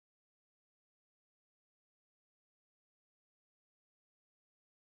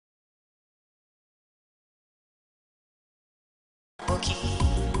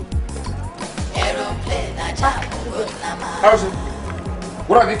Harrison,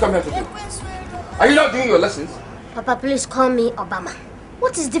 what have you come here to do? Are you not doing your lessons? Papa, please call me Obama.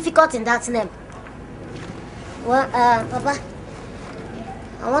 What is difficult in that name? Well, Papa,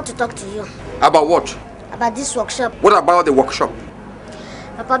 I want to talk to you. About what? About this workshop. What about the workshop?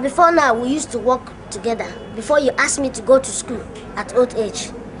 Papa, before now, we used to work together. Before you asked me to go to school at old age.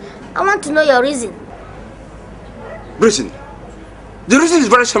 I want to know your reason. Reason? The reason is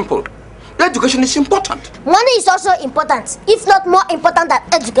very simple. Education is important. Money is also important, if not more important than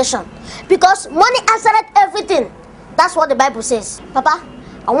education. Because money answered everything. That's what the Bible says. Papa,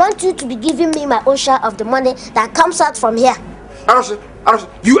 I want you to be giving me my own share of the money that comes out from here. Harrison,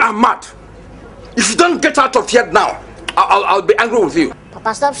 you are mad. If you don't get out of here now, I'll be angry with you.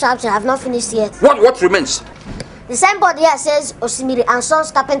 Papa, stop shouting. I have not finished yet. What remains? The signboard here says Osimiri and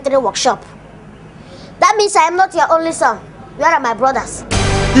Sons Carpentry Workshop. That means I am not your only son. Where are my brothers?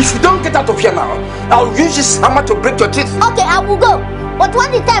 If you don't get out of here now, I'll use this hammer to break your teeth. Okay, I will go. But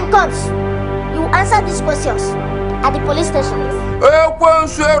when the time comes, you will answer these questions at the police station.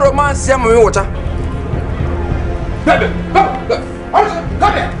 Baby,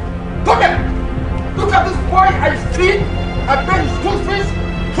 come here. Look at this boy I feed. I pay his school fees.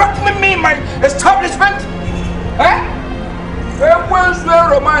 Threatening me in my establishment. Romance,